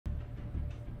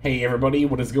Hey everybody,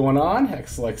 what is going on?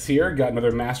 XLX here, got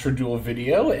another Master Duel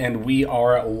video, and we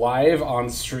are live on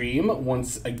stream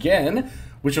once again,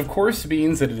 which of course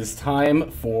means that it is time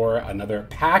for another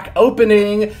pack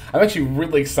opening. I'm actually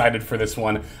really excited for this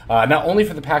one, not only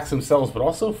for the packs themselves, but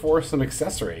also for some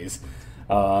accessories.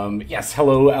 Yes,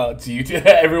 hello to you,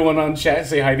 everyone on chat,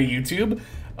 say hi to YouTube,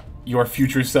 your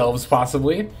future selves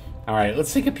possibly. Alright,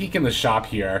 let's take a peek in the shop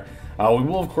here. We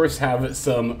will, of course, have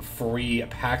some free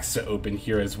packs to open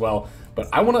here as well. But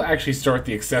I want to actually start with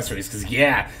the accessories, because,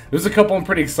 yeah, there's a couple I'm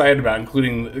pretty excited about,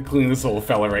 including this little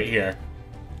fella right here.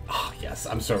 Oh, yes,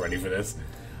 I'm so ready for this.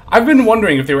 I've been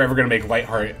wondering if they were ever going to make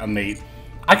Lightheart a mate.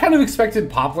 I kind of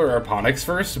expected Poplar or Ponix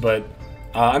first, but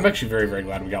I'm actually very, very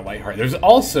glad we got Lightheart. There's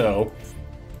also...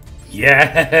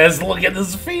 Yes, look at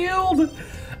this field!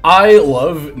 I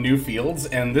love new fields,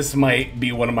 and this might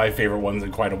be one of my favorite ones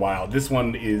in quite a while. This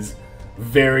one is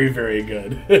very, very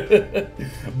good.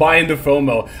 Buy into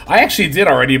FOMO. I actually did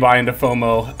already buy into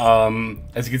FOMO,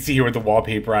 as you can see here with the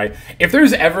wallpaper. If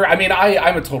there's ever, I mean,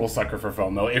 I'm a total sucker for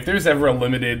FOMO. If there's ever a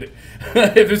limited,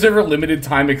 if there's ever a limited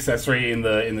time accessory in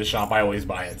the shop, I always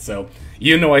buy it. So,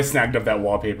 you know I snagged up that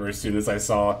wallpaper as soon as I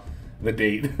saw the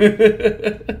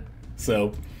date.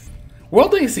 So...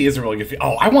 World AC is a really good feel.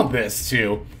 Oh, I want this,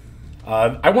 too.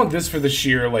 I want this for the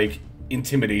sheer, like,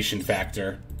 intimidation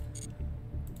factor.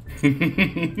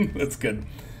 That's good.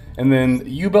 And then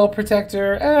U-Bell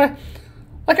Protector.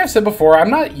 Like I've said before, I'm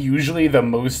not usually the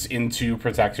most into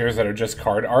protectors that are just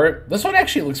card art. This one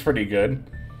actually looks pretty good.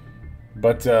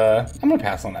 But I'm going to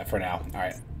pass on that for now.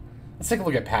 Alright. Let's take a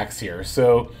look at packs here.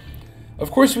 So, of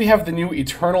course, we have the new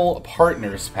Eternal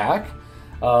Partners pack.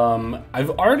 I've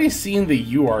already seen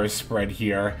the UR spread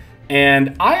here,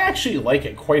 and I actually like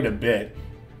it quite a bit.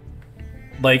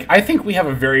 Like, I think we have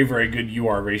a very, very good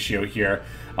UR ratio here.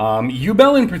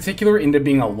 U-Bell in particular ended up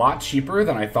being a lot cheaper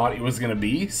than I thought it was going to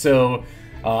be, so,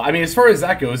 I mean, as far as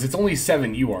that goes, it's only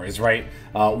 7 URs, right?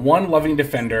 1 Loving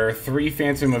Defender, 3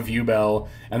 Phantom of U-Bell,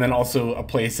 and then also a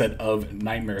playset of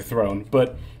Nightmare Throne,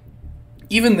 but...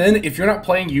 Even then, if you're not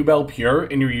playing U-Bell pure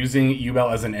and you're using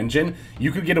U-Bell as an engine,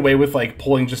 you could get away with, like,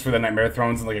 pulling just for the Nightmare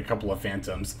Thrones and, like, a couple of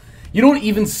Phantoms. You don't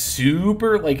even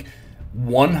super, like,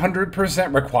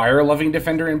 100% require Loving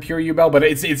Defender in pure U-Bell, but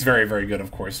it's very, very good,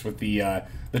 of course, with the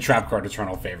Trap card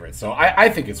Eternal Favorite. So I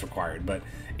think it's required, but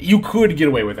you could get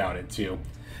away without it, too.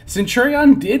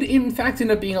 Centurion did, in fact,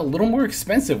 end up being a little more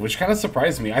expensive, which kind of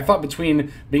surprised me. I thought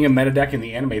between being a meta deck and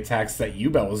the anime attacks that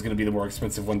U-Bell was going to be the more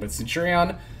expensive one, but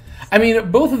Centurion... I mean,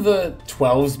 both of the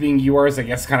 12s being URs, I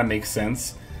guess, kind of makes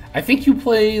sense. I think you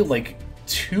play, like,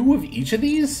 2 of each of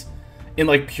these in,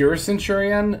 like, pure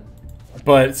Centurion.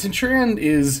 But Centurion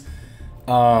is,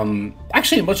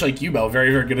 actually, much like U-Bell,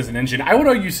 very, very good as an engine. I would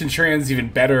argue Centurion's even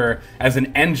better as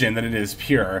an engine than it is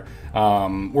pure.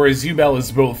 Whereas U-Bell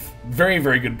is both very,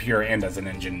 very good pure and as an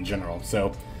engine in general.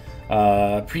 So,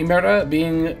 Primera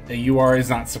being a UR is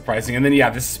not surprising. And then, yeah,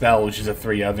 this Spell, which is a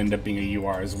 3 of, ended up being a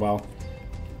UR as well.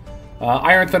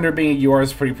 Iron Thunder being a UR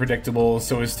is pretty predictable,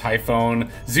 so is Typhone.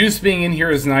 Zeus being in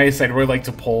here is nice. I'd really like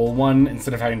to pull one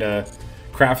instead of having to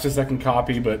craft a second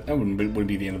copy, but that wouldn't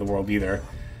be the end of the world either.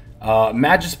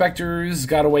 Magispectors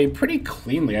got away pretty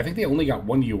cleanly. I think they only got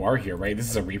 1 UR here, right? This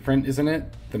is a reprint, isn't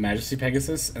it? The Majesty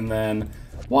Pegasus. And then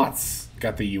Watts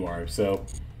got the UR, so...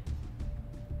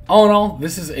 All in all,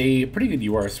 this is a pretty good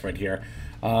UR spread here.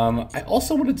 I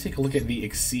also want to take a look at the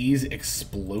Xyz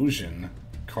Explosion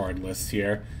card list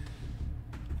here.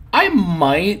 I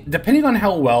might, depending on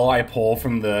how well I pull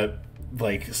from the,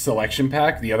 like, selection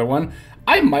pack, the other one,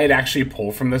 I might actually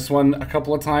pull from this one a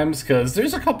couple of times, because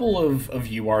there's a couple of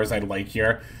URs I'd like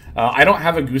here. I don't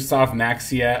have a Gustav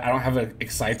Max yet. I don't have an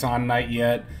Exciton Knight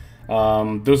yet.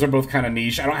 Those are both kind of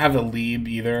niche. I don't have a Lieb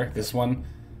either, this one.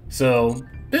 So,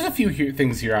 there's a few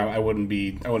things here I wouldn't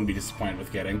be disappointed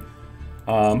with getting.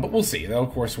 But we'll see. That,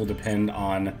 of course, will depend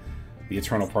on... the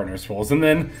Eternal Partners pulls. And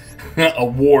then a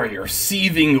warrior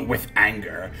seething with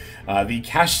anger. The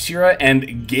Kashtira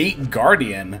and Gate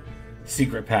Guardian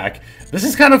secret pack. This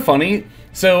is kind of funny.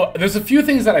 So there's a few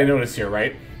things that I noticed here,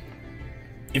 right?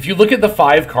 If you look at the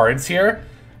 5 cards here,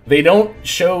 they don't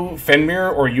show Fenrir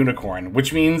or Unicorn,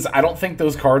 which means I don't think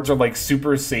those cards are like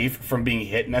super safe from being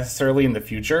hit necessarily in the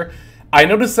future. I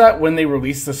noticed that when they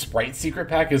released the Sprite secret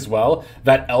pack as well,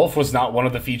 that Elf was not one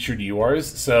of the featured URs,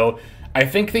 so I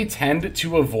think they tend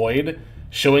to avoid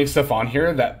showing stuff on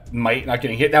here that might not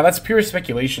getting hit. Now, that's pure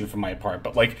speculation from my part,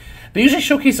 but, like, they usually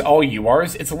showcase all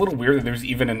URs. It's a little weird that there's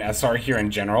even an SR here in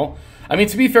general. I mean,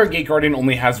 to be fair, Gate Guardian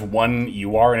only has 1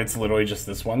 UR, and it's literally just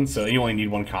this one, so you only need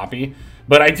 1 copy.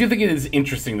 But I do think it is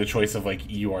interesting, the choice of, like,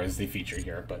 URs they feature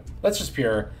here, but that's just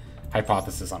pure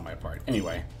hypothesis on my part.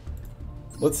 Anyway.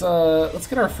 let's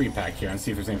get our free pack here and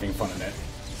see if there's anything fun in it.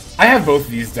 I have both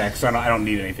of these decks, so I don't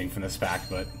need anything from this pack,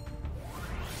 but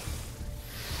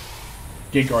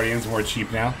Gate Guardian's more cheap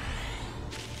now.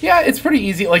 Yeah, it's pretty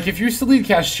easy. Like, if you still need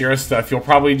Cashier stuff, you'll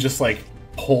probably just, like,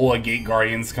 pull a Gate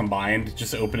Guardians combined,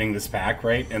 just opening this pack,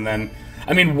 right? And then,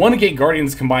 I mean, one Gate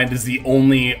Guardians combined is the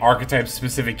only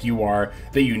archetype-specific UR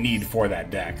that you need for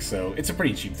that deck, so it's a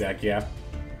pretty cheap deck, yeah.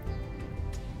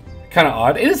 Kind of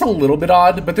odd. It is a little bit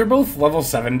odd, but they're both level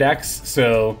 7 decks,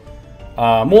 so...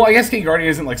 well, I guess Gate Guardian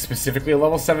isn't, like, specifically a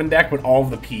level 7 deck, but all of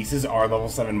the pieces are level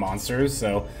 7 monsters,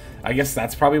 so... I guess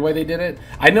that's probably why they did it.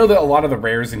 I know that a lot of the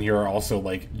rares in here are also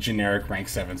like generic rank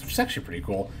 7s, which is actually pretty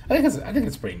cool. I think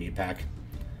it's a pretty neat pack.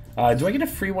 Do I get a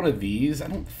free one of these? I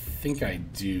don't think I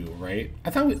do, right?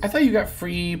 I thought you got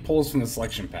free pulls from the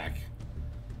selection pack.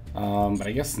 But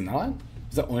I guess not.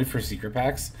 Is that only for secret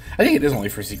packs? I think it is only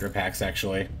for secret packs,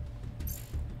 actually.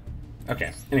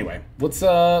 Okay. Anyway, let's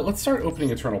start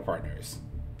opening Eternal Partners.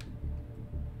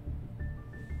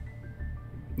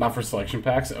 Not for selection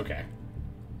packs? Okay.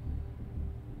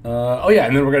 Oh yeah,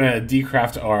 and then we're gonna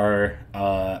decraft our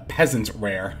peasant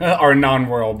rare, our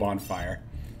non-royal bonfire.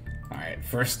 Alright,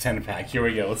 first 10 pack, here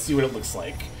we go, let's see what it looks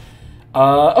like.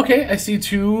 Okay, I see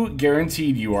 2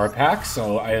 guaranteed UR packs,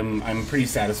 so I'm pretty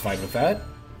satisfied with that.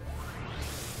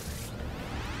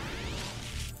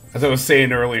 As I was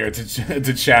saying earlier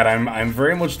to chat, I'm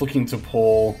very much looking to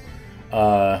pull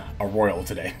a royal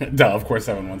today. Duh, of course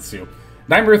everyone wants to.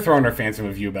 Nightmare Throne or Phantom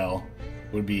of Ubel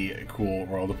would be a cool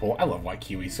royal to pull. I love White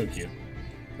Kiwi, so cute.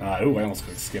 Ooh, I almost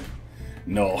clicked skip.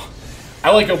 No. I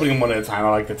like opening them one at a time,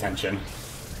 I like the tension.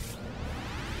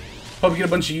 Hope you get a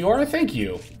bunch of UR, thank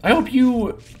you. I hope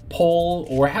you pull,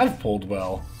 or have pulled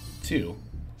well, too.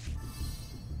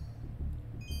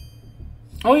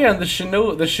 Oh yeah, and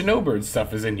the Snowbird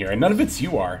stuff is in here, and none of it's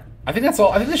UR. I think that's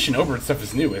all, I think the Snowbird stuff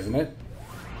is new, isn't it?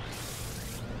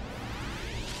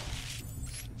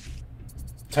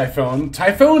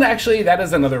 Typhoon, actually, that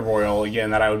is another royal,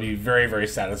 again, that I would be very, very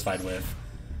satisfied with.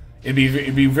 It'd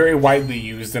be very widely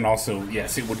used, and also,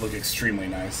 yes, it would look extremely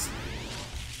nice.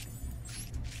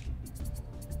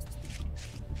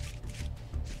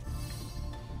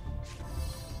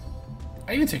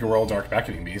 I even take a Royal Dark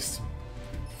Beckoning Beast.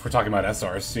 If we're talking about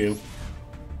SRs, too.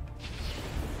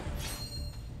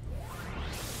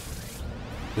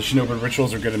 The Snowbird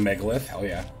Rituals are good in Megalith, hell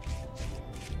yeah.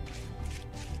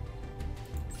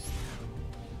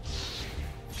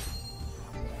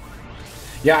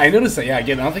 Yeah, I noticed that, yeah,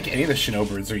 again, I don't think any of the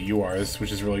Snowbirds are URs,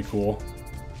 which is really cool.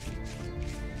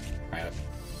 Alright.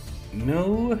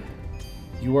 No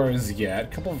URs yet. A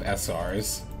couple of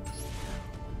SRs.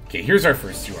 Okay, here's our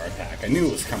first UR pack. I knew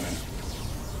it was coming.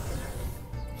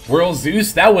 Royal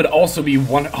Zeus, that would also be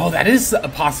one... Oh, that is a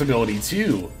possibility,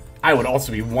 too. I would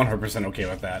also be 100% okay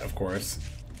with that, of course.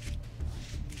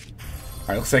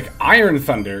 Alright, looks like Iron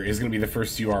Thunder is going to be the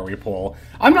first UR we pull.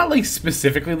 I'm not, like,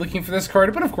 specifically looking for this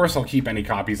card, but of course I'll keep any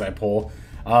copies I pull.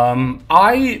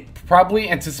 I probably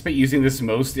anticipate using this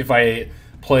most if I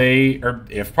play, or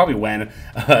if, probably when,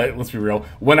 let's be real,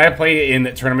 when I play in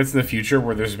tournaments in the future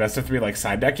where there's best of 3, like,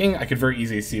 side decking, I could very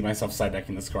easily see myself side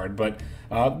decking this card, but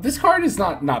this card is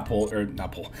not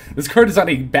this card is not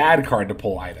a bad card to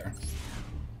pull either.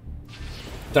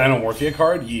 Dinomorphia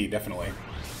card? Yeah, definitely.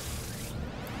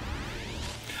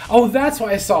 Oh, that's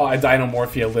why I saw a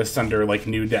Dinomorphia list under, like,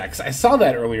 new decks. I saw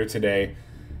that earlier today.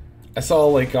 I saw,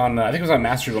 like, on, I think it was on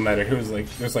Master Duel Meta, it was, like,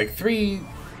 there's, like, three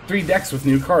decks with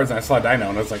new cards, and I saw Dino,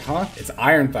 and I was like, huh? It's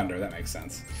Iron Thunder. That makes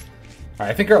sense. Alright,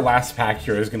 I think our last pack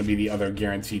here is going to be the other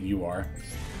guaranteed UR.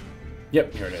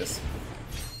 Yep, here it is.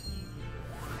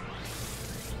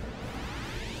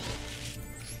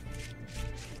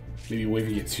 Maybe we'll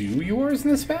even get 2 URs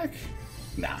in this pack?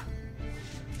 Nah.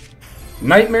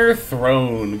 Nightmare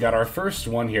Throne. Got our first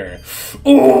one here.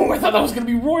 Oh, I thought that was going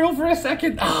to be Royal for a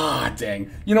second. Ah,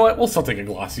 dang. You know what? We'll still take a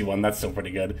glossy one. That's still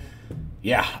pretty good.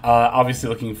 Yeah, obviously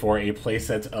looking for a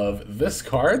playset of this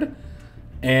card.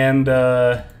 And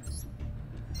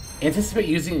anticipate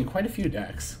using in quite a few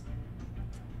decks.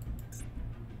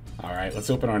 Alright, let's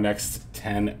open our next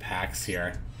 10 packs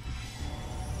here.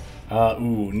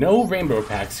 Ooh, no rainbow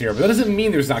packs here, but that doesn't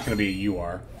mean there's not going to be a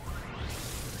UR.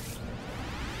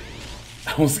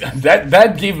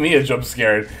 That gave me a jump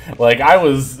scare. Like, I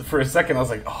was, for a second, I was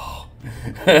like, oh.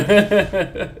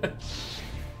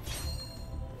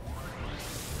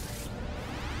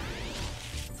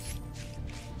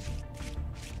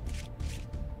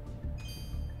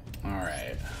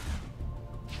 Alright.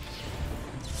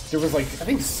 There was, like, I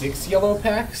think 6 yellow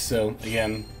packs, so,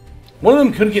 again, one of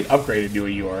them could get upgraded to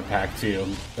a UR pack, too.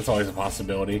 That's always a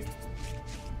possibility.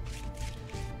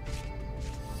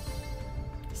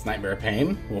 It's Nightmare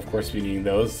Pain. We'll of course be needing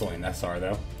those. It's only an SR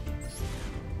though.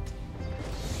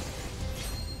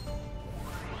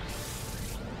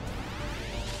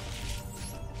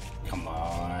 Come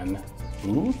on.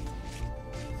 Ooh.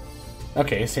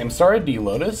 Okay, Samsara D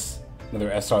Lotus. Another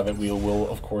SR that we will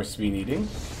of course be needing.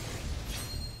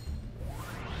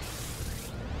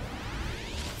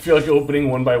 I feel like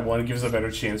opening one by one gives a better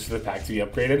chance for the pack to be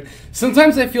upgraded.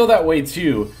 Sometimes I feel that way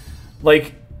too.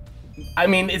 Like, I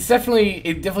mean, it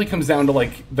definitely comes down to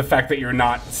like the fact that you're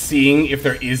not seeing if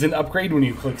there is an upgrade when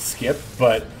you click skip,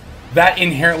 but that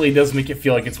inherently does make it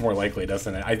feel like it's more likely,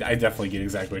 doesn't it? I definitely get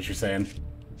exactly what you're saying.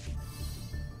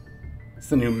 It's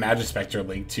the new Magispector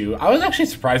link too. I was actually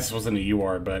surprised this wasn't a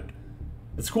UR, but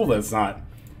it's cool that it's not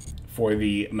for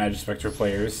the Magispector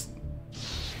players.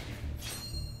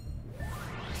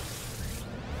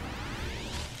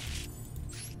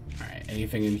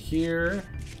 Anything in here?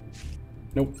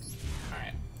 Nope.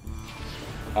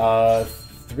 Alright.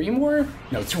 3 more?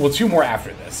 No, 2. Well, 2 more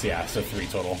after this. Yeah, so 3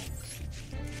 total.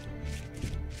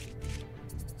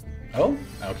 Oh?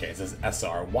 Okay, it says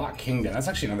SR. Watt Kingdom. That's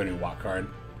actually another new Watt card.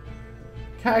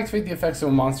 Can activate the effects of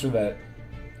a monster that...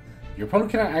 Your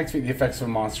opponent cannot activate the effects of a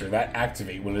monster that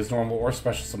activate when it is normal or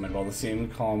special summoned while the same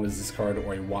column as this card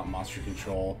or a Watt monster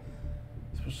control.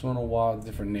 Special summon a Watt,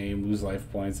 different name, lose life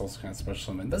points, also kind of special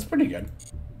summon. That's pretty good.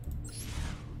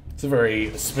 It's a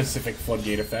very specific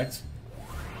floodgate effect.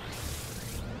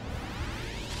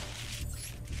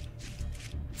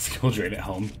 Skill drain at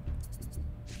home.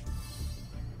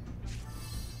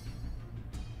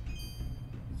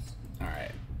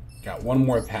 Alright. Got one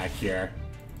more pack here.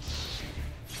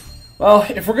 Well,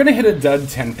 if we're gonna hit a dud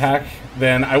 10 pack,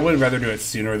 then I would rather do it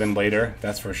sooner than later,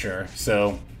 that's for sure.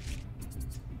 So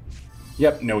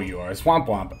yep, no UR. Swamp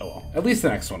Womp. Oh well. At least the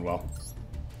next one will.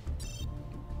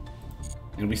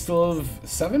 And we still have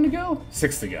 7 to go?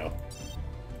 6 to go.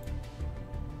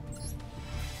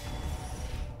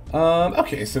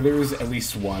 Okay, so there's at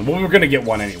least one. Well, we were going to get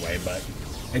one anyway, but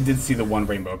I did see the one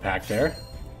rainbow pack there.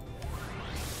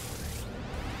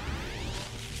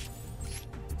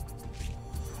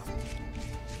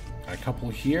 Got a couple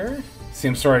here.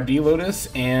 Samsara D Lotus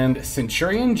and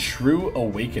Centurion True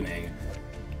Awakening.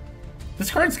 This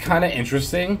card's kind of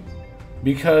interesting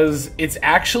because it's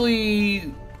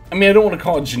actually, I mean, I don't want to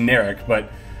call it generic, but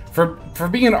for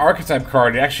being an archetype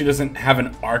card, it actually doesn't have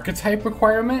an archetype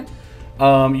requirement.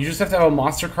 You just have to have a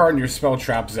monster card in your spell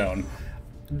trap zone.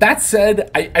 That said,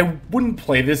 I wouldn't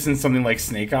play this in something like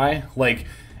Snake Eye. Like,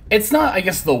 it's not, I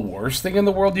guess, the worst thing in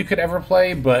the world you could ever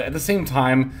play, but at the same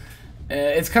time,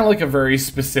 it's kind of like a very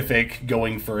specific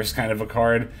going first kind of a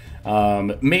card.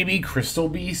 Maybe Crystal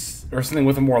Beast or something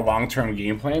with a more long-term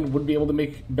game plan would be able to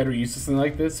make better use of something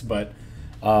like this, but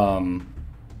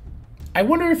I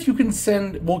wonder if you can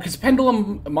send, well, because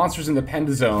Pendulum monsters in the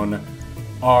Pend Zone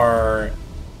are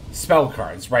spell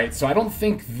cards, right? So I don't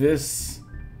think this,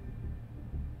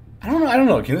 I don't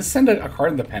know, can this send a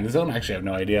card in the Pend Zone? Actually, I have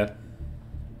no idea.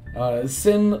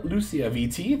 Sin Lucia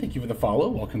VT, thank you for the follow,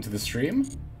 welcome to the stream.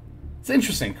 It's an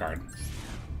interesting card.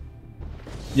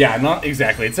 Yeah, not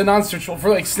exactly. It's a non-searchable,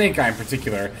 for like Snake Eye in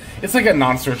particular, it's like a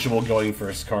non-searchable going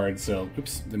first card, so,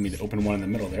 oops, let me open one in the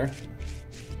middle there.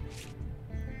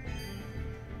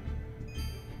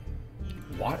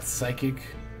 Watt Psychic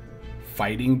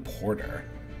Fighting Porter.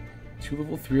 2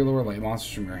 level 3 or lower light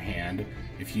monsters from your hand.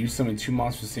 If you summon 2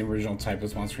 monsters of the same original type,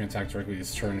 those monsters can attack directly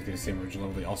this turn. If they're the same original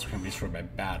level, they also can be destroyed by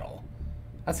battle.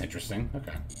 That's interesting.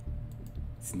 Okay.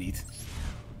 It's neat.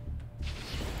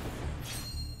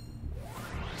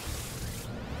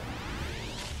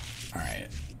 Alright.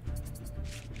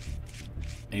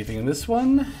 Anything in this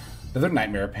one? Another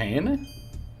Nightmare Pain.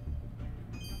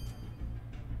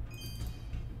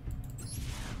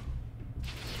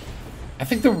 I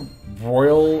think the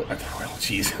Royal,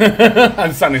 jeez,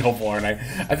 I'm sounding hopeful, aren't I?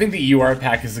 I think the UR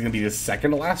pack is going to be the second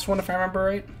to last one, if I remember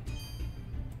right.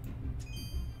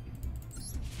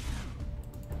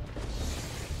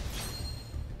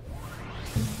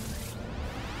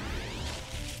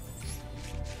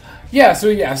 Yeah, so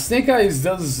yeah, Snake Eyes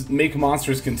does make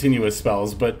monsters continuous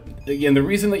spells, but again, the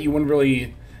reason that you wouldn't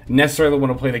really necessarily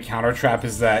want to play the counter trap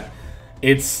is that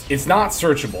it's not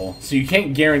searchable, so you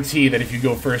can't guarantee that if you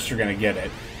go first you're going to get it.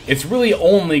 It's really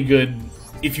only good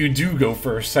if you do go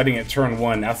first, setting it turn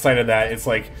 1. Outside of that, it's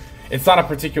like, it's not a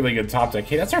particularly good top deck.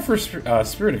 Hey, that's our first Spirit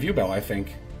of Yubel, I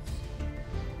think.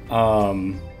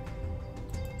 And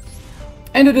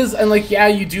it is, and like, yeah,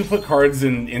 you do put cards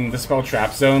in the spell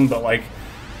trap zone, but like,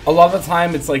 a lot of the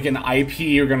time it's like an IP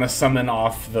you're going to summon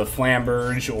off the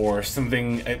Flamberge or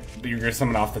something, you're going to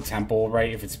summon off the Temple,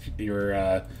 right? If it's,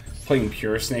 you're playing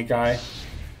pure Snake Eye.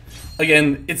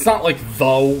 Again, it's not like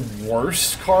the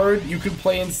worst card you could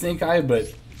play in Snake Eye,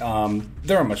 but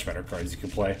there are much better cards you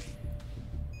could play.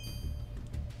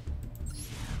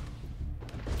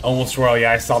 Almost Royal,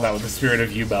 yeah, I saw that with the Spirit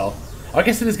of Yubel. I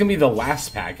guess it is going to be the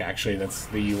last pack, actually, that's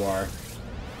the UR.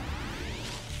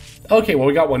 Okay, well,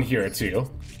 we got one here, too.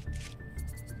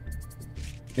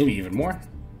 Maybe even more.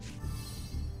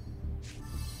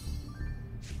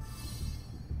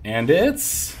 And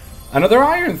it's another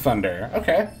Iron Thunder.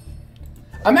 Okay.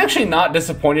 I'm actually not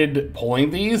disappointed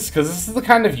pulling these, because this is the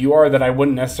kind of UR that I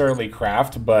wouldn't necessarily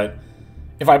craft, but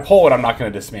if I pull it, I'm not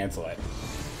going to dismantle it.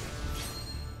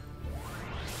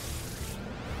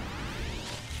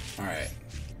 Alright.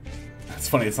 That's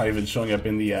funny, it's not even showing up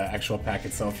in the actual pack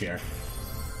itself here.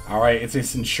 Alright, it's a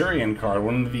Centurion card,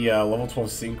 one of the level 12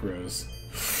 Synchros.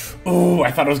 Ooh,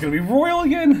 I thought it was going to be Royal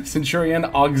again. Centurion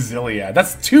Auxilia.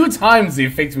 That's 2 times they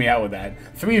faked me out with that.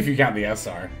 3 if you count the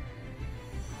SR.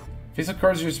 Face-up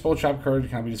cards in your spell trap card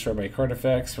cannot be destroyed by card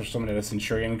effects. Special summon a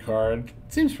Centurion card.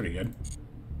 Seems pretty good.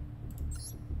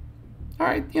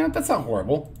 Alright, you know, that's not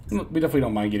horrible. We definitely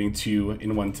don't mind getting 2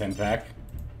 in one 10-pack.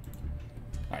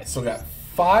 Alright, so we got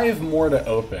 5 more to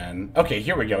open. Okay,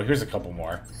 here we go. Here's a couple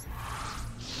more.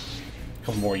 A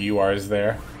couple more URs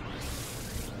there.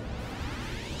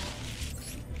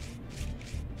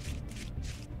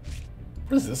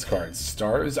 What is this card?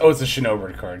 Stars? Oh, it's a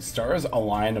Shinobird card. Stars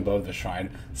align above the shrine.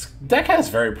 This deck has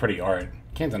very pretty art.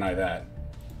 Can't deny that.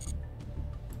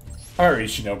 I might read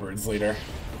Shinobirds later.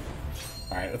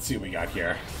 Alright, let's see what we got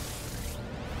here.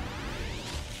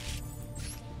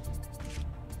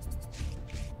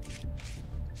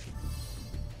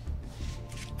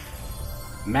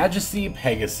 Majesty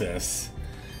Pegasus.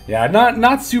 Yeah,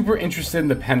 not super interested in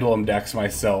the Pendulum decks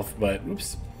myself, but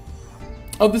oops.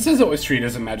 Oh, this is always treated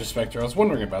as a Magispector. I was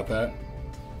wondering about that.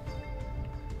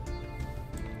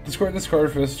 Discard this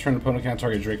card for this turn. Opponent can't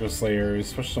target Draco Slayers.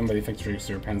 Special somebody thinks Draco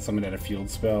Slayer pen summon at a field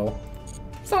spell.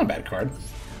 It's not a bad card.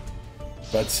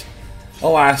 But,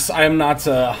 alas, I am not,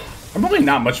 I'm probably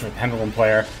not much of a Pendulum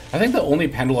player. I think the only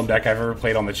Pendulum deck I've ever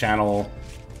played on the channel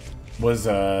was,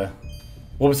 well,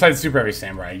 besides Super Heavy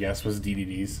Samurai, I guess, was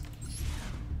DDDs.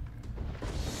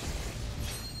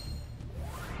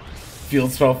 Field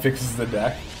spell fixes the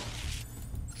deck.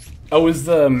 Oh, is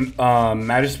the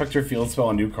Magispector field spell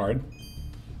a new card?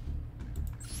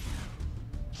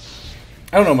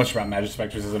 I don't know much about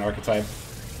Magispectors as an archetype.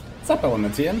 What's up,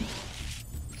 Elementian?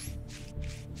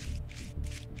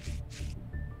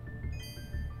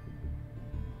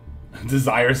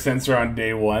 Desire Sensor on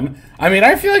day 1. I mean,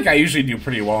 I feel like I usually do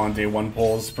pretty well on day 1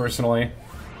 pulls, personally.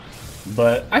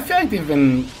 But I feel like they've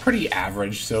been pretty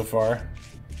average so far.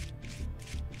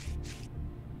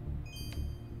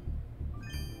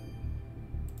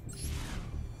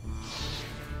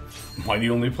 Why do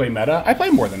you only play meta? I play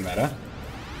more than meta.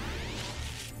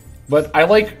 But I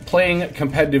like playing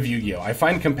competitive Yu-Gi-Oh! I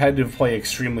find competitive play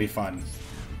extremely fun.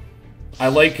 I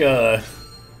like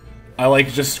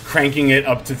just cranking it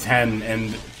up to 10 and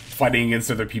fighting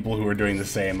against other people who are doing the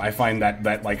same. I find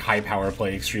that like high power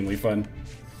play extremely fun.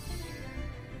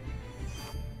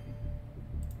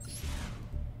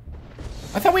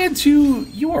 I thought we had 2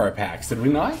 UR packs, did we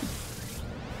not?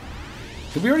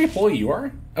 Did we already pull a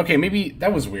UR? Okay, maybe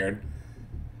that was weird.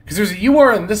 Because there's a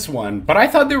UR in this one, but I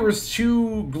thought there was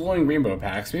 2 glowing rainbow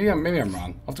packs. Maybe I'm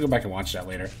wrong. I'll have to go back and watch that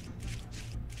later.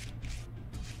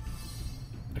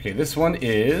 Okay, this one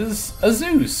is a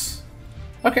Zeus.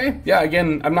 Okay, yeah,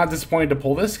 again, I'm not disappointed to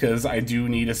pull this because I do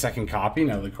need a second copy.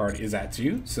 Now the card is at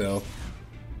 2, so...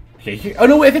 Okay, here... Oh,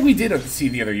 no, I think we did see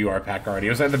the other UR pack already.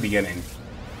 It was at the beginning.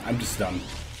 I'm just dumb.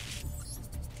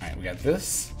 Alright, we got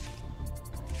this.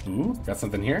 Ooh, got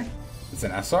something here. It's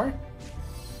an SR.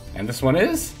 And this one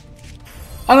is...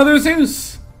 another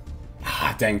Zeus!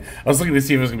 Ah, dang. I was looking to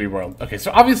see if it was going to be Royal. Okay,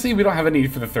 so obviously we don't have a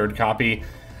need for the 3rd copy.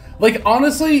 Like,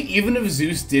 honestly, even if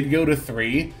Zeus did go to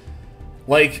 3,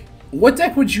 like, what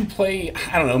deck would you play?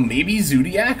 I don't know, maybe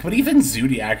Zodiac? But even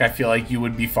Zodiac, I feel like you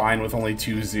would be fine with only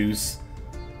 2 Zeus.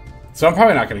 So I'm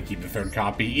probably not going to keep the 3rd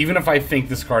copy, even if I think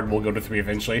this card will go to 3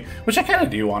 eventually. Which I kind of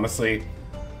do, honestly.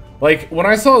 Like, when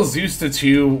I saw Zeus to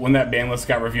 2, when that ban list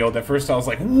got revealed, at first I was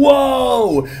like,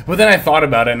 whoa! But then I thought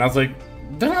about it, and I was like,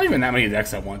 there's not even that many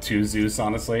decks that want 2 Zeus,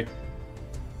 honestly.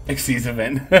 Xyz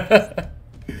event.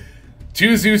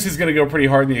 2 Zeus is going to go pretty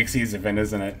hard in the Xyz event,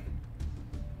 isn't it?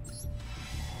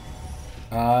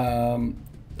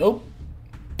 Oh.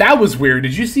 That was weird.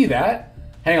 Did you see that?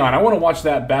 Hang on, I want to watch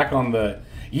that back on the...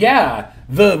 Yeah,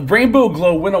 the rainbow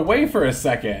glow went away for a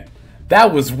second.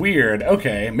 That was weird.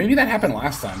 Okay, maybe that happened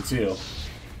last time, too.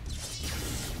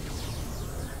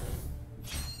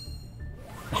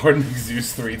 Harden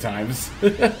Zeus 3 times.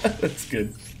 That's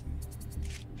good.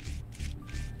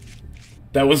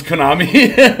 That was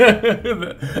Konami.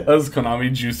 That was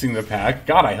Konami juicing the pack.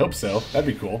 God, I hope so.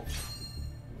 That'd be cool.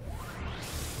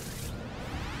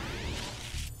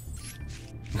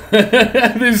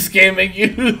 This game make you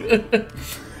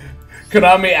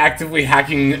Konami actively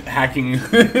hacking the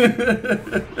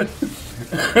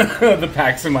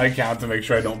packs in my account to make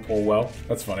sure I don't pull well.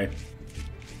 That's funny.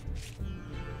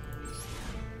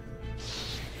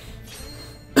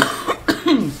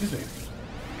 Excuse me.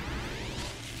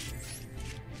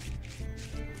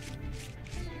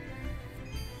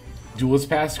 Duelist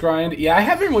Pass grind? Yeah, I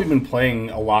haven't really been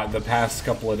playing a lot the past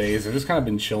couple of days. I've just kind of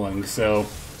been chilling, so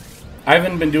I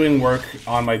haven't been doing work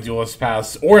on my Duelist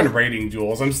Pass or in raiding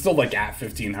duels. I'm still like at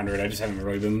 1500. I just haven't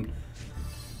really been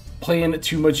playing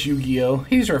too much Yu-Gi-Oh!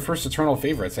 These are our first Eternal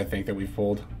favorites, I think, that we've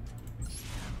pulled.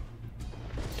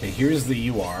 Okay, here's the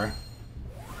UR.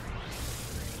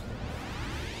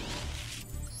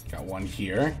 Got one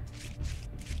here.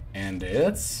 And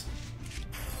it's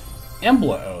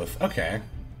Embla Oath. Okay.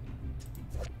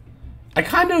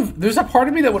 There's a part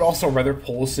of me that would also rather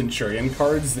pull Centurion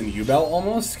cards than Yubel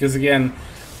almost, because again,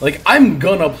 like, I'm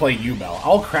gonna play Yubel.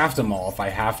 I'll craft them all if I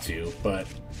have to, but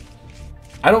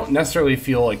I don't necessarily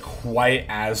feel like quite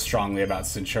as strongly about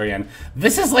Centurion.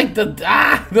 This is like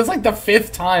that's like the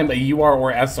 5th time a UR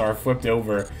or SR flipped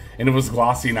over and it was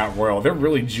glossy, not royal. They're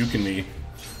really juking me.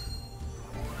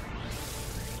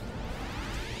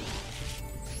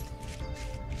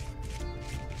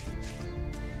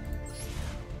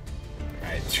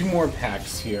 Alright, 2 more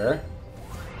packs here.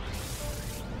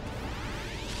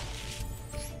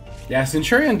 Yeah,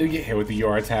 Centurion did get hit with the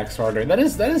UR attacks harder. That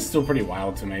is still pretty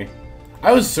wild to me.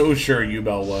 I was so sure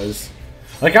Yubel was.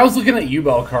 Like, I was looking at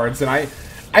Yubel cards, and I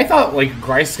thought, like,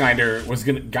 Geist Grinder was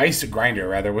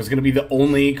gonna be the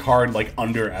only card, like,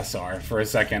 under SR for a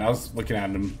second. I was looking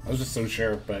at him. I was just so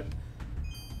sure, but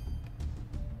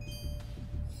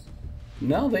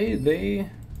no, they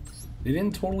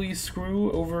didn't totally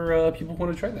screw over people who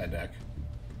want to try that deck.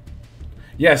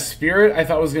 Yeah, Spirit I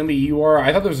thought was gonna be UR.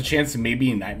 I thought there was a chance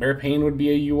maybe Nightmare Pain would be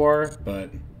a UR, but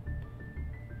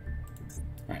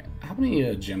alright, how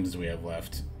many gems do we have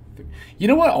left? You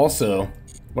know what, also,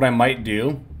 what I might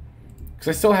do, because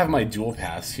I still have my Duel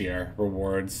Pass here,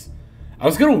 rewards. I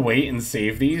was going to wait and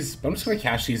save these, but I'm just going to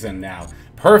cash these in now.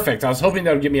 Perfect, I was hoping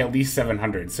that would give me at least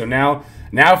 700. So now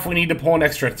if we need to pull an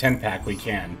extra 10-pack, we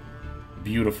can.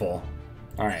 Beautiful.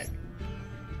 Alright.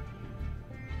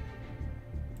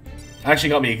 Actually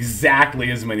got me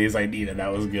exactly as many as I needed,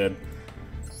 that was good.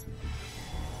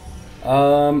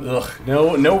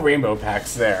 No rainbow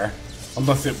packs there.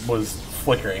 Unless it was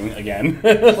flickering again,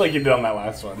 like you did on that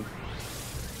last one.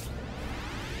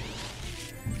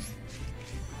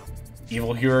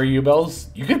 Evil Hero Yubels?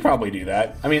 You could probably do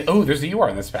that. I mean, oh, there's a UR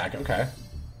in this pack, okay.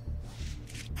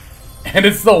 And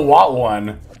it's the Watt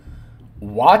one.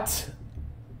 Watt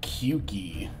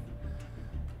Kyuki.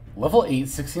 Level 8,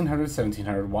 1600,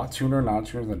 1700, Watt 200,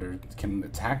 non-200, can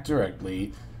attack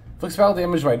directly. Inflicts battle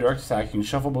damage by direct attack. You can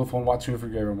shuffle both 1 Watt 200 for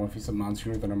graveyard, 1 piece of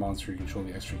non-200 Thunder monster. You control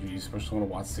the extra. You can use special 1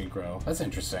 Watt Synchro. That's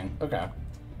interesting. Okay.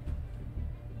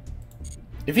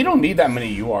 If you don't need that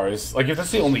many URs, like if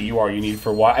that's the only UR you need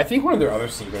for Watt, I think one of their other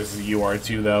synchros is a UR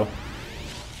too, though.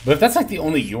 But if that's like the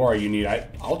only UR you need,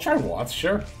 I'll try Watts,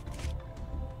 sure.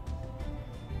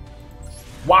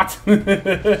 Watt!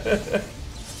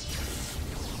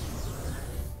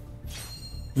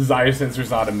 Desire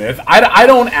Sensor's not a myth. I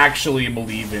don't actually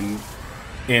believe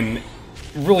in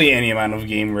really any amount of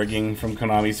game rigging from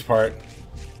Konami's part.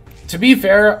 To be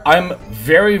fair, I'm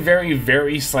very, very,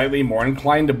 very slightly more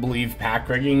inclined to believe pack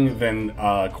rigging than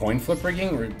coin flip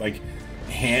rigging or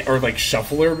like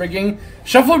shuffler rigging.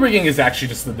 Shuffler rigging is actually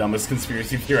just the dumbest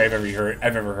conspiracy theory I've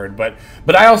ever heard. But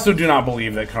I also do not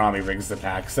believe that Konami rigs the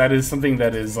packs. That is something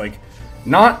that is like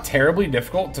not terribly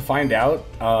difficult to find out,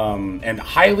 and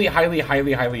highly, highly,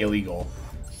 highly, highly illegal.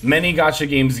 Many gacha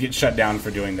games get shut down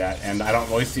for doing that, and I don't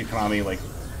really see Konami like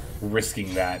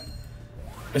risking that.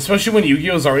 Especially when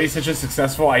Yu-Gi-Oh! Is already such a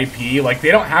successful IP, like,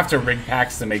 they don't have to rig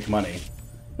packs to make money.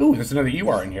 Ooh, there's another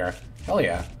UR in here. Hell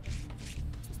yeah.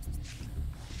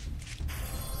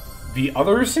 The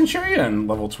other Centurion,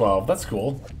 level 12. That's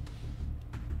cool.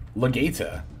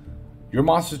 Legata. Your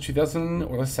monster's 2000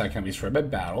 or less attack can be destroyed by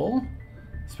battle.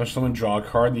 Special summon, draw a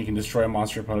card, and you can destroy a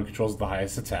monster your opponent controls with the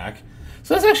highest attack.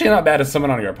 So that's actually not bad to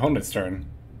summon on your opponent's turn.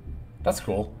 That's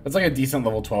cool. That's like a decent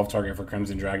level 12 target for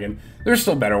Crimson Dragon. There's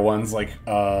still better ones like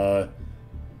Blazar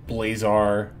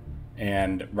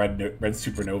and Red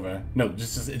Supernova. No,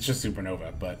 it's just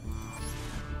Supernova, but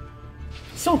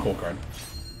still a cool card.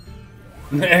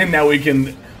 And now we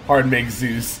can hard make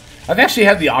Zeus. I've actually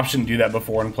had the option to do that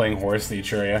before when playing Horus the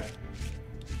Etruria.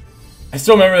 I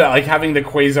still remember that, like, having the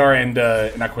Quasar and,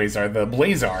 not Quasar, the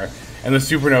Blazar and the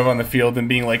Supernova on the field and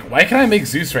being like, why can't I make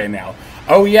Zeus right now?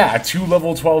 Oh yeah, 2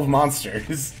 level 12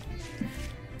 monsters.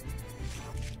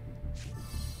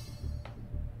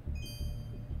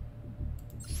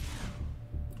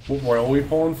 What royal are we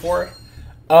pulling for?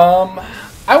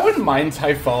 I wouldn't mind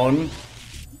Typhon.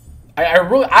 I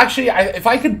really, actually, if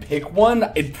I could pick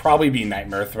one, it'd probably be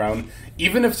Nightmare Throne.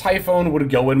 Even if Typhon would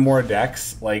go in more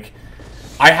decks, like,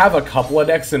 I have a couple of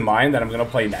decks in mind that I'm going to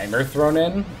play Nightmare Throne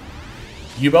in.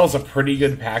 Yubel's a pretty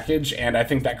good package, and I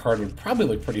think that card would probably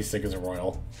look pretty sick as a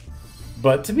royal.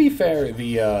 But to be fair,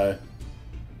 the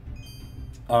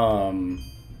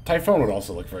Typhon would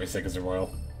also look very sick as a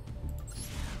royal.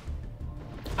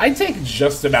 I'd take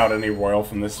just about any royal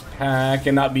from this pack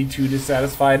and not be too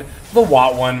dissatisfied. The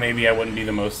Watt one, maybe I wouldn't be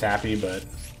the most happy, but...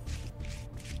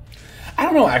 I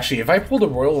don't know, actually. If I pulled a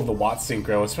royal of the Watt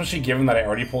Synchro, especially given that I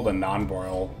already pulled a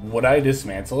non-royal, would I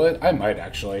dismantle it? I might,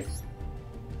 actually.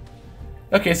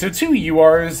 Okay, so 2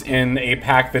 URs in a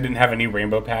pack that didn't have any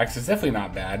rainbow packs is definitely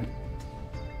not bad.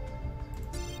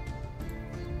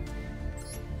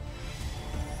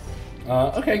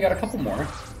 Okay, got a couple more.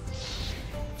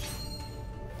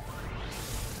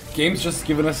 Game's just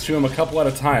giving us to him a couple at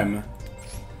a time.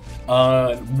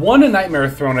 One, a Nightmare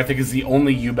Throne, I think, is the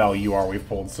only Yubel UR we've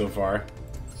pulled so far.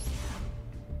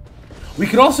 We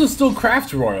could also still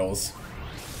craft Royals.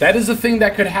 That is a thing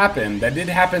that could happen. That did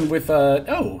happen with,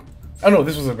 oh no,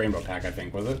 this was a Rainbow Pack, I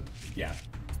think, was it? Yeah.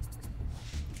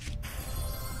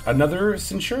 Another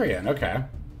Centurion, okay.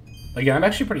 Again, I'm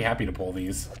actually pretty happy to pull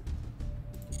these.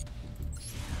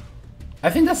 I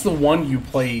think that's the one you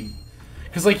play...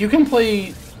 Because, like, you can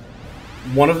play...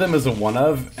 one of them is a one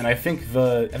of, and I think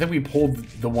we pulled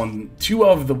the one, 2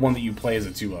 of the one that you play as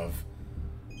a 2 of.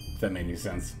 If that made any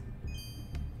sense.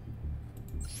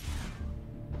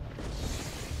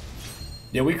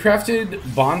 Yeah, we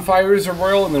crafted Bonfire as a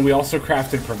royal, and then we also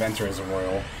crafted Preventer as a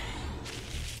royal.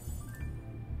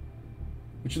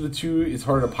 Which of the 2 is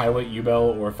harder to pilot,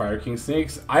 Yubel or Fire King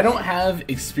Snakes? I don't have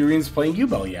experience playing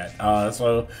Yubel yet,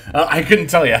 so I couldn't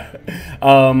tell you.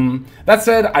 That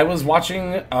said, I was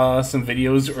watching some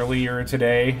videos earlier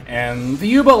today, and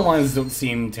the Yubel lines don't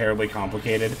seem terribly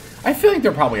complicated. I feel like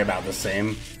they're probably about the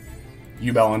same.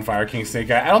 Yubel and Fire King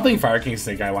Snake Eye. I don't think Fire King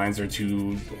Snake Eye lines are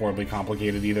too horribly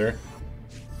complicated either.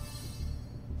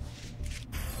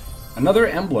 Another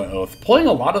Embla Oath. Pulling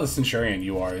a lot of the Centurion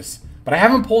URs. But I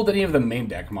haven't pulled any of the main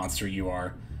deck monster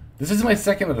UR. This is my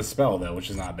second of the spell, though,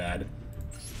 which is not bad.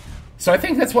 So I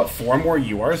think that's, what, 4 more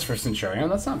URs for Centurion?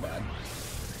 That's not bad.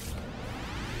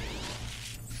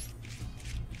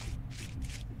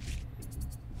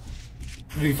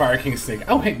 The Fire King Snake.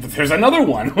 Oh, hey, there's another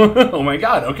one! Oh my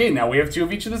god, okay, now we have 2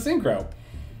 of each of the Synchro.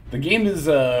 The game is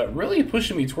really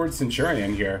pushing me towards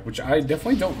Centurion here, which I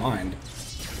definitely don't mind.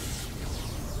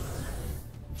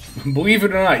 Believe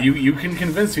it or not, you can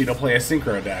convince me to play a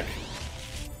Synchro deck.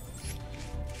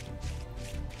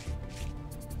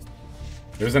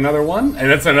 There's another one, and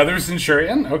that's another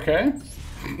Centurion, okay.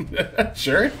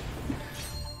 Sure.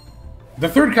 The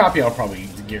 3rd copy I'll probably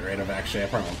get rid of, actually. I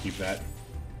probably won't keep that.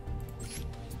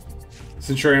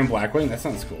 Centurion Blackwing, that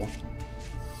sounds cool.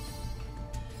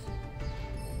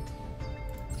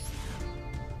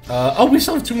 Oh, we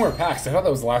still have 2 more packs. I thought that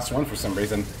was the last one for some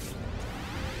reason.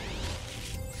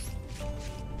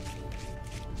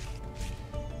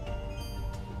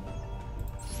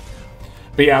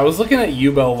 But yeah, I was looking at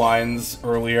Yubel lines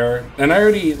earlier, and I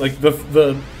already, like,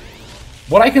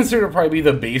 what I consider to probably be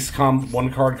the base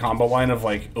 1-card combo line of,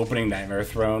 like, opening Nightmare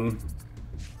Throne.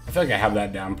 I feel like I have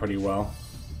that down pretty well.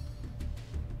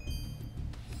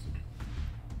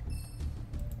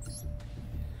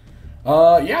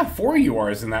 Yeah, 4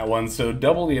 URs in that one, so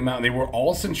double the amount. They were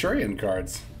all Centurion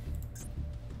cards.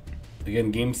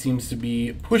 Again, game seems to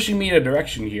be pushing me in a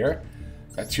direction here.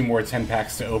 Got 2 more 10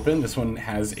 packs to open. This one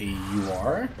has a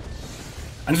UR.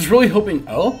 I'm just really hoping...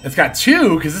 Oh, it's got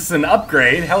 2, because this is an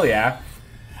upgrade. Hell yeah.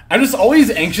 I'm just always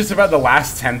anxious about the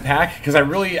last 10 pack, because it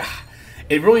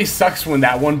really sucks when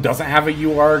that one doesn't have a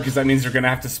UR, because that means you're going to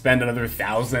have to spend another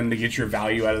 1,000 to get your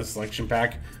value out of the selection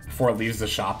pack before it leaves the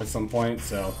shop at some point.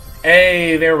 So,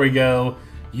 hey, there we go.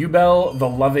 Yubel, the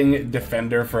Loving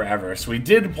Defender Forever. So we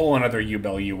did pull another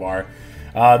Yubel UR.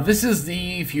 This is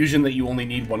the fusion that you only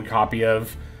need 1 copy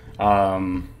of,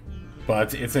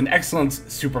 but it's an excellent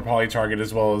Super Poly target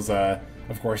as well as,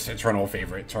 of course, Eternal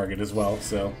Favorite target as well,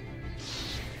 so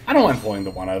I don't mind pulling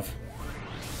the 1 of.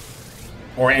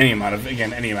 Or any amount of,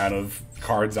 again, any amount of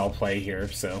cards I'll play here,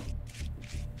 so.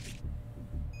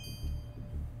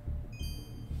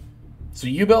 So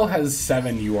Ubel has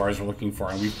 7 URs we're looking for,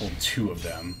 and we pulled 2 of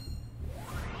them.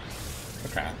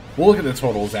 Okay. We'll look at the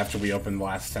totals after we open the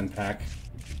last 10 pack.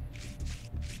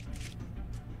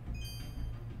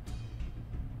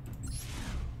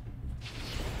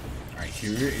 Alright,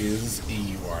 here is a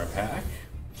UR pack.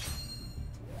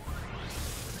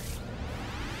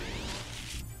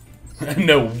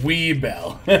 No,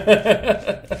 Weebel.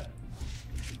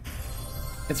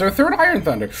 It's our 3rd Iron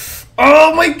Thunder.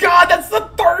 Oh my god, that's the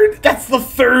 3rd! That's the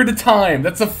 3rd time!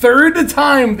 That's the 3rd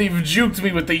time they've juked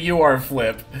me with the UR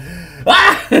flip.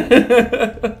 Ah!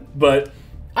 But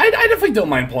I definitely don't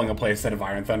mind pulling a playset of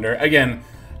Iron Thunder. Again,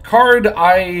 card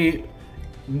I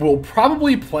will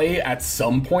probably play at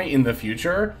some point in the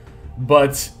future,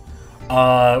 but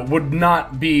would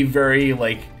not be very,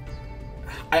 like...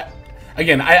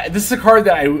 this is a card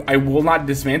that I will not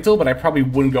dismantle, but I probably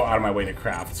wouldn't go out of my way to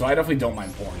craft. So I definitely don't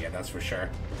mind pulling it, that's for sure.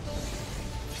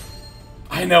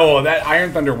 I know, that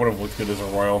Iron Thunder would have looked good as a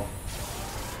Royal.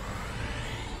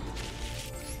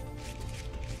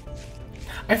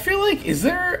 I feel like, is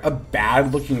there a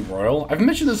bad-looking Royal? I've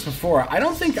mentioned this before. I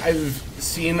don't think I've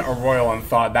seen a Royal and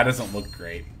thought, that doesn't look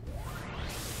great.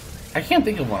 I can't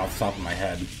think of one off the top of my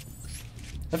head.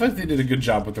 I feel like they did a good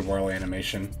job with the Royal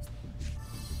animation.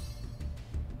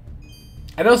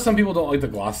 I know some people don't like the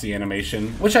glossy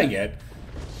animation, which I get.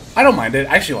 I don't mind it.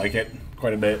 I actually like it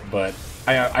quite a bit, but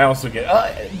I also get...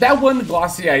 that one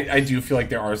glossy, I do feel like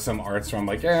there are some arts where I'm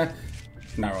like,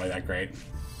 not really that great.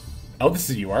 Oh, this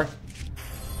is UR.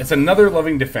 It's another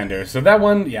Loving Defender. So that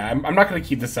one, yeah, I'm not going to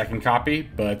keep the second copy,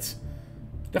 but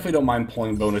definitely don't mind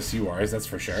pulling bonus URs, that's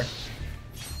for sure.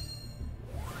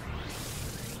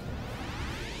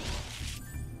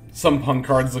 Some punk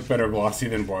cards look better glossy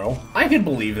than Royal. I can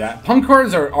believe that. Punk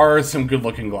cards are some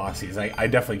good-looking glossies. I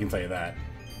definitely can tell you that.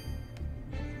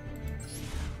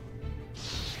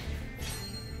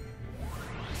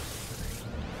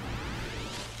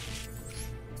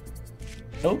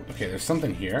 Oh, okay, there's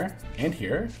something here. And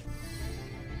here.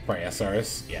 Probably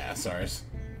SRs. Yeah, SRs.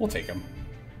 We'll take them.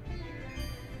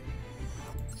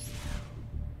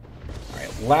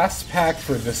 Alright, last pack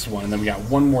for this one, and then we got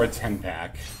one more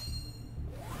 10-pack.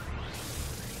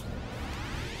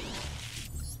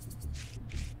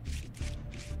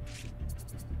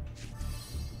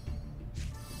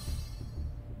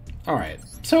 Alright,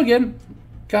 so again,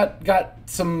 got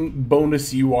some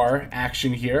bonus UR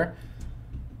action here.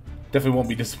 Definitely won't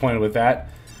be disappointed with that.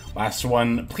 Last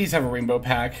one, please have a rainbow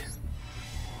pack.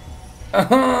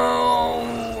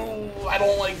 Oh, I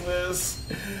don't like this.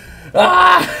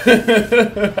 Ah!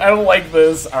 I don't like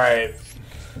this. Alright.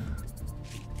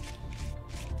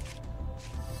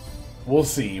 We'll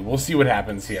see. We'll see what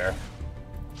happens here.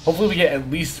 Hopefully we get at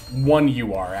least one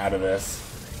UR out of this.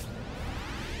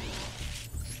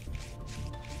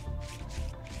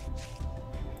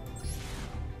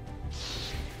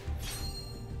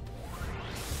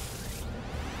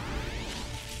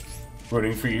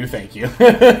 Rooting for you, thank you.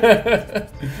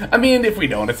 I mean, if we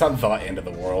don't, it's not the end of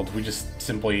the world. We just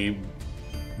simply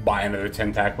buy another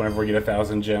 10-pack whenever we get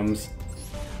 1,000 gems.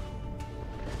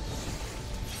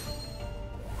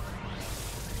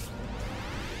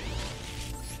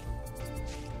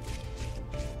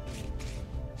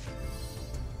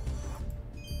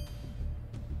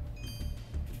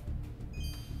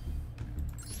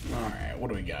 Alright, what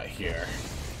do we got here?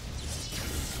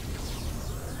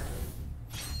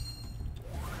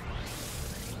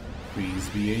 Please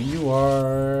be a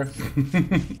UR.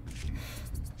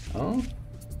 Oh?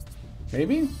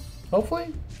 Maybe?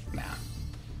 Hopefully? Nah.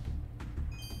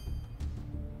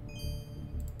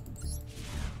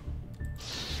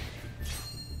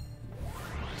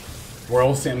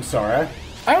 Royal Samsara?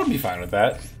 I would be fine with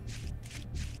that.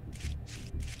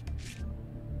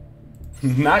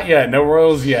 Not yet. No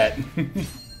Royals yet.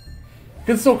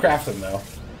 Can still craft them, though.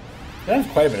 I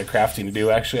have quite a bit of crafting to do,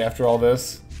 actually, after all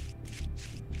this.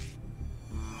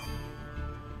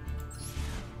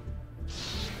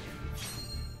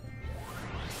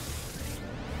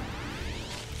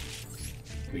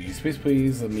 Please, please,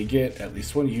 please, let me get at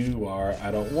least one UR.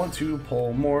 I don't want to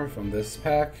pull more from this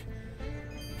pack.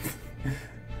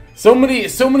 so many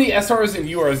SRs and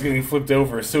URs getting flipped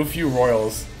over. So few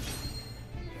Royals.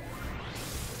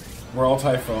 Royal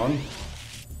Typhoon.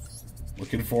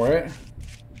 Looking for it.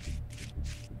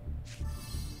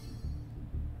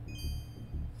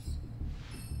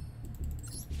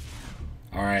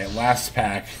 Alright, last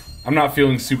pack. I'm not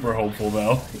feeling super hopeful,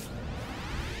 though.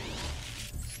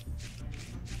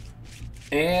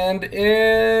 And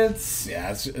it's... yeah,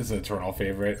 it's an eternal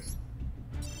favorite.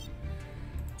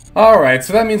 Alright,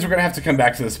 so that means we're going to have to come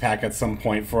back to this pack at some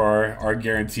point for our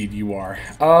guaranteed UR.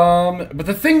 But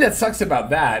the thing that sucks about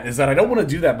that is that I don't want to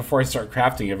do that before I start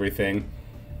crafting everything.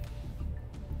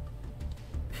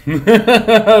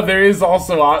 There is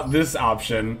also this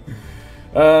option.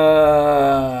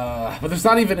 But there's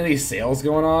not even any sales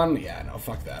going on. Yeah, no,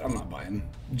 fuck that. I'm not buying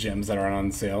gems that aren't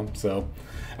on sale. So,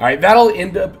 alright, that'll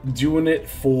end up doing it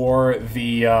for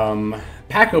the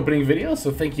pack opening video.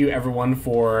 So thank you everyone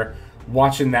for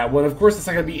watching that one. Of course, that's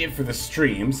not going to be it for the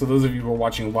stream. So those of you who are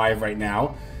watching live right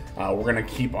now, we're going to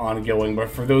keep on going. But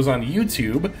for those on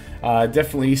YouTube,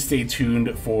 definitely stay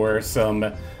tuned for some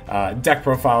deck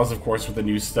profiles, of course, with the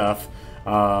new stuff.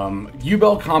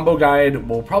 U-Bell combo guide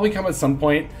will probably come at some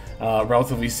point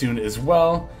relatively soon as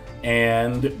well,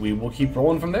 and we will keep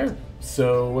rolling from there.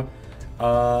 So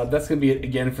that's going to be it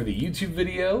again for the YouTube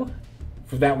video.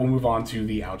 For that, we'll move on to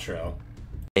the outro.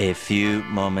 A few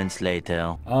moments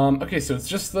later. Okay, so it's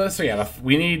just the... So yeah,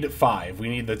 we need 5. We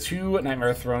need the 2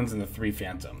 Nightmare Thrones and the 3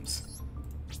 Phantoms.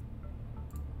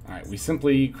 Alright, we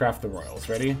simply craft the Royals.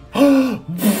 Ready?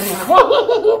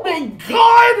 Oh my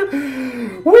god!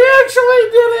 We actually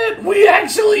did it! We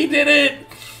actually did it!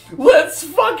 Let's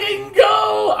fucking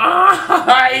go!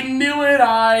 I knew it!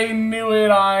 I knew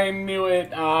it! I knew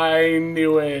it! I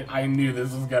knew it! I knew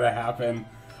this was gonna happen.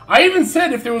 I even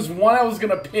said if there was one I was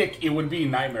gonna pick, it would be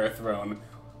Nightmare Throne.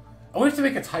 Oh, we have to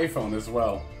make a Typhone as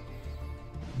well.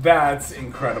 That's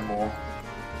incredible.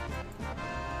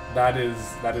 That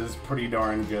is pretty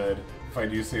darn good, if I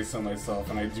do say so myself,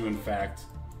 and I do in fact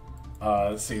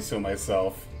say so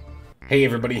myself. Hey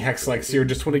everybody, Hexlex here.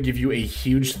 Just want to give you a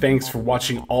huge thanks for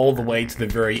watching all the way to the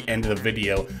very end of the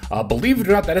video. Believe it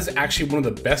or not, that is actually one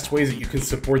of the best ways that you can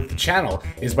support the channel,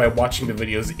 is by watching the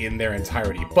videos in their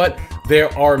entirety. But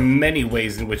there are many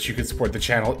ways in which you can support the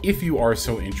channel if you are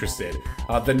so interested.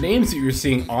 The names that you're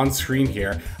seeing on screen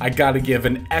here, I gotta give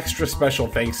an extra special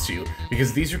thanks to,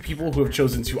 because these are people who have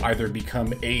chosen to either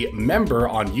become a member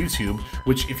on YouTube,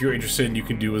 which if you're interested you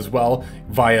can do as well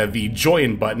via the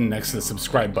join button next to the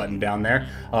subscribe button down there,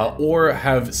 or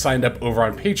have signed up over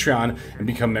on Patreon and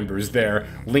become members there.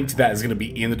 Link to that is going to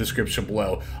be in the description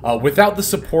below. Without the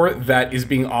support that is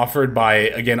being offered by,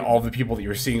 again, all the people that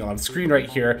you're seeing on screen right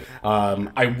here,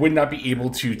 I would not be able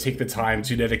to take the time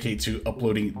to dedicate to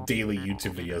uploading daily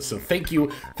YouTube videos. So thank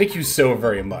you so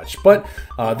very much. But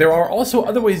there are also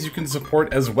other ways you can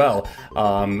support as well.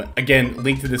 Again,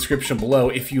 link to the description below.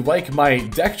 If you like my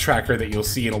deck tracker that you'll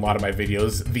see in a lot of my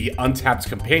videos, the Untapped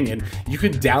Companion, you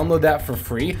can download that for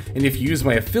free, and if you use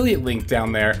my affiliate link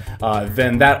down there,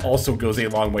 then that also goes a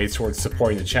long way towards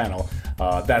supporting the channel.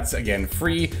 That's, again,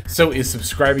 free. So is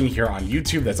subscribing here on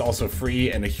YouTube. That's also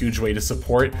free and a huge way to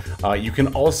support. You can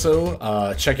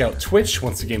also check out Twitch,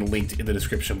 once again linked in the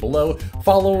description below.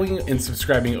 Following and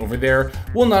subscribing over there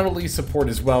will not only support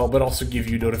as well, but also give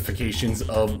you notifications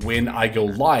of when I go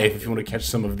live if you want to catch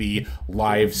some of the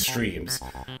live streams.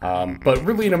 But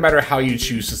really, no matter how you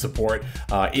choose to support,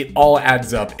 it all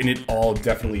adds up, and it all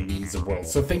definitely means the world.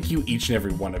 So thank you, each and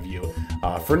every one of you.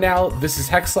 For now, this is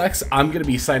Hexlex. I'm going to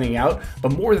be signing out.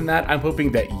 But more than that, I'm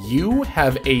hoping that you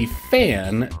have a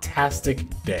fantastic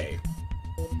day.